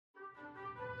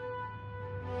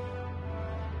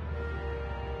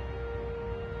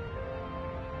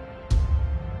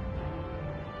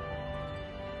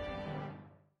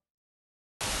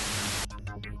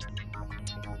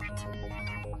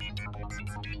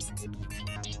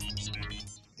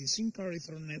The SimCard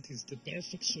Ethernet is the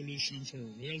perfect solution for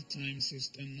real-time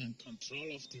system and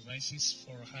control of devices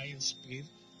for high speed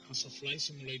as a flight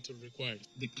simulator requires.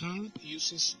 The card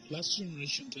uses last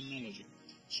generation technology,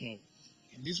 so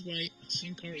in this way a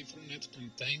SimCard Ethernet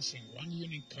contains in one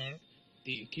unique card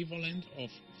the equivalent of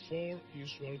 4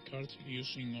 usual cards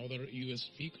used in other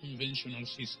USB conventional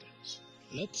systems.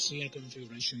 Let's see a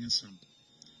configuration example.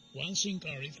 One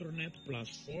SimCard Ethernet plus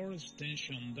 4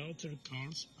 extension daughter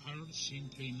cards are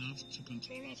simply enough to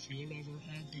control a fuel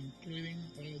overhead, including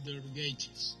all their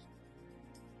gauges.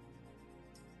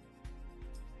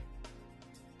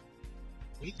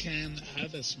 We can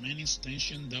add as many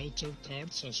extension daughter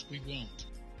cards as we want.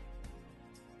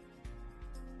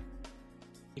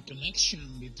 The connection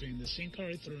between the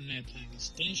SimCard Ethernet and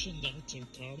extension daughter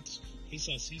cards is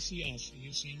as easy as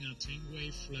using a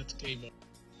 10-way flat cable.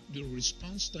 The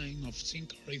response time of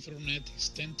SimCard Ethernet is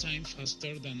 10 times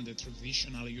faster than the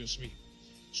traditional USB,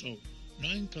 so no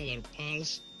encoder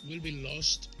pulse will be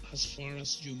lost as far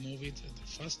as you move it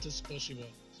the fastest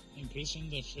possible, increasing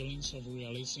the feelings of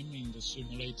realism in the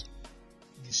simulator.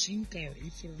 The SimCard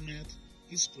Ethernet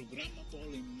is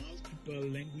programmable in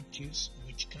multiple languages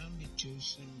which can be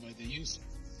chosen by the user: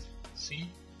 C,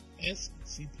 S,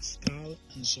 C++,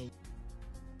 and so on.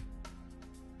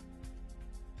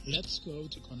 Let's go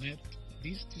to connect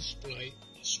this display,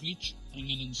 a switch and an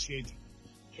annunciator.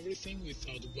 Everything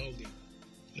without welding.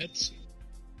 Let's see.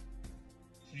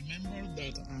 Remember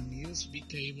that an USB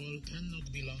cable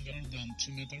cannot be longer than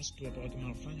 2 meters to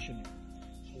optimal functioning.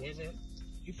 However,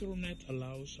 Ethernet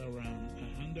allows around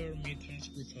 100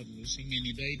 meters without losing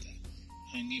any data,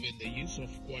 and even the use of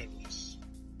wireless.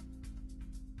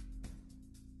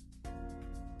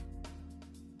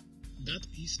 That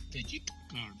is the JIT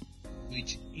card,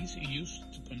 which is used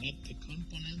to connect the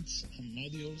components and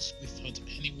modules without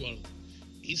any weld.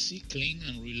 Easy, clean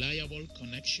and reliable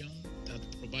connection that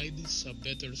provides a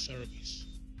better service.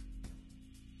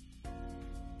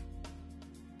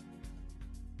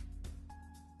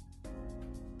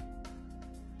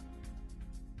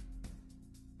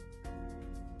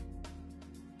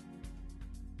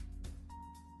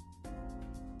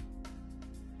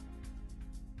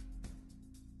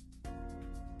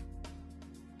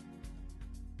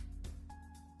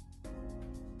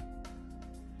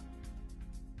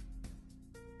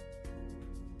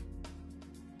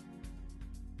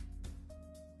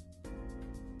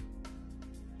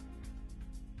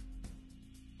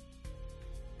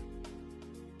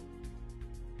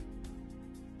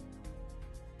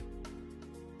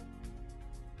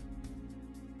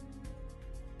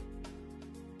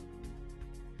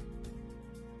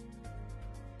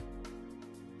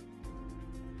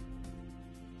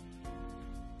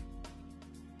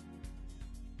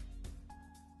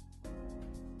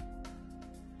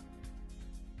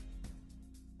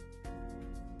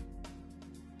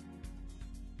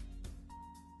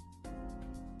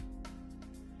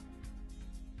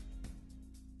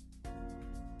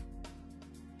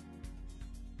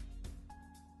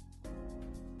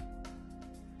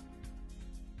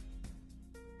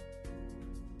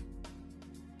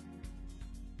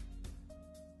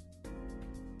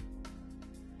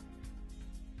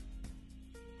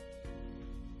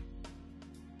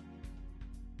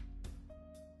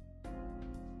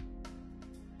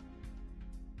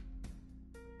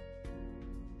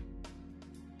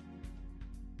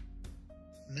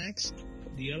 Next,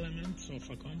 the elements of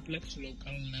a complex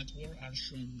local network are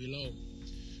shown below.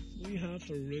 We have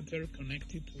a router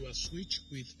connected to a switch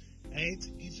with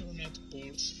 8 Ethernet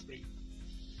ports free.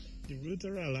 The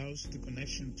router allows the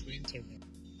connection to internet.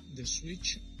 The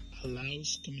switch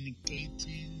allows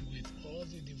communicating with all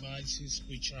the devices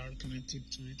which are connected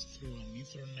to it through an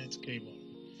Ethernet cable.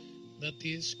 That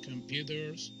is,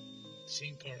 computers,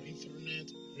 SimCard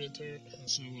Ethernet, router, and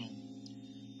so on.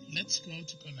 Let's go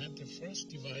to connect the first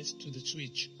device to the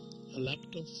switch, a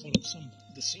laptop for example.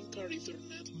 The SimCard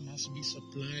Ethernet must be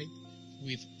supplied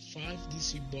with 5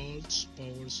 DC volts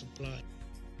power supply.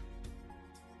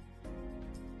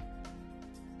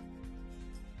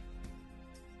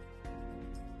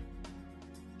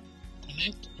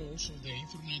 Connect also the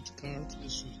Ethernet card to the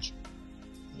switch.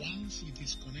 Once it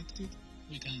is connected,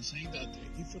 we can say that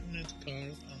the Ethernet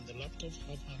card and the laptop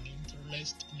have an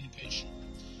interlaced communication,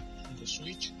 and the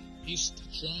switch is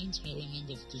the joint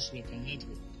element of this local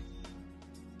network.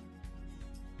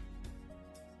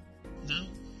 Now,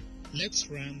 let's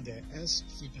run the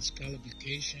SC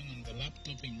application on the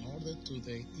laptop in order to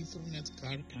the Ethernet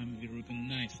card can be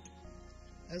recognized.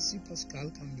 SC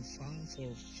can be found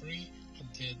for free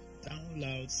at the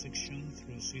download section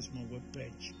through Sismo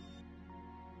webpage.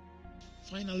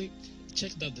 Finally,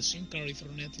 check that the SIM card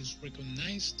Ethernet is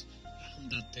recognized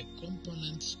and that the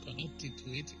components connected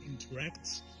to it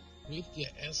interacts with the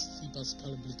SC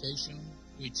application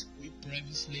which we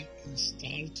previously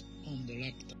installed on the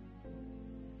laptop.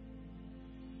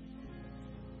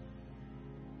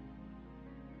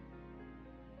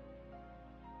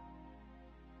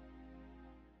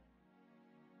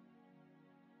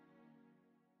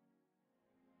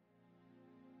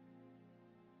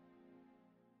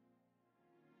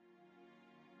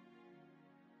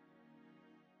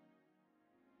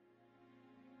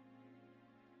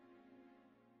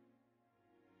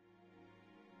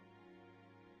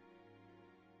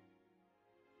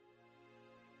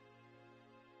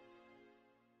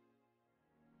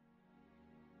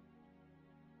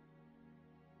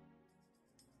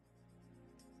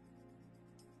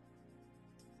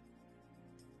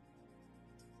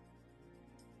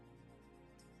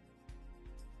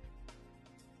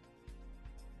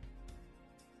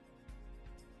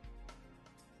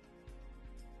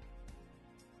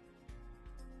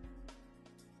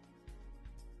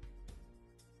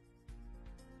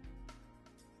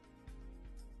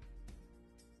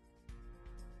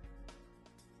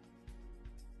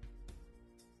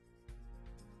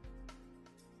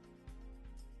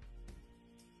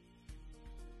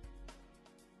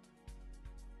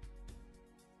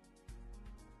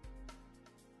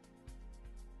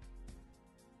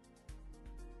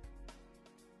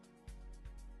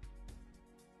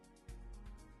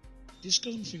 This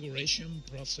configuration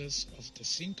process of the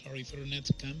SimCard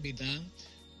Ethernet can be done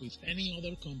with any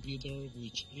other computer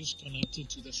which is connected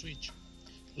to the switch.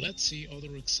 Let's see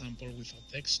other example with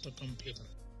a desktop computer.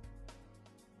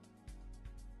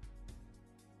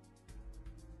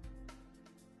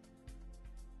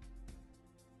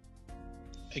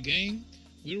 Again,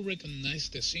 we recognize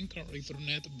the SimCard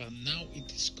Ethernet, but now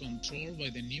it is controlled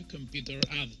by the new computer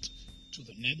added to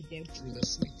the network through the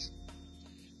switch.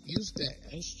 Use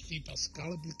the SC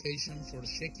Pascal application for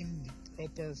checking the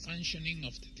proper functioning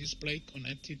of the display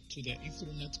connected to the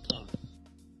Ethernet card.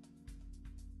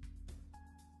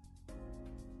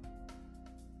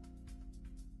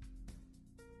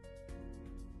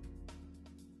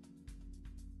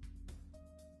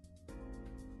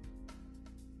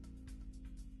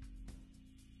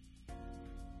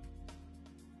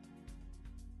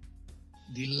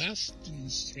 The last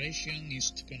demonstration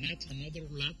is to connect another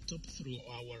laptop through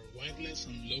our wireless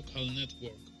and local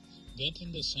network,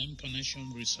 getting the same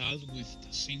connection result with the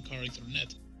SimCard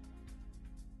Ethernet.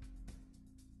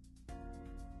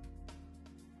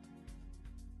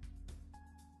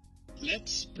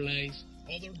 Let's place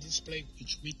other display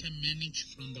which we can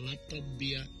manage from the laptop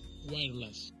via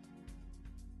wireless.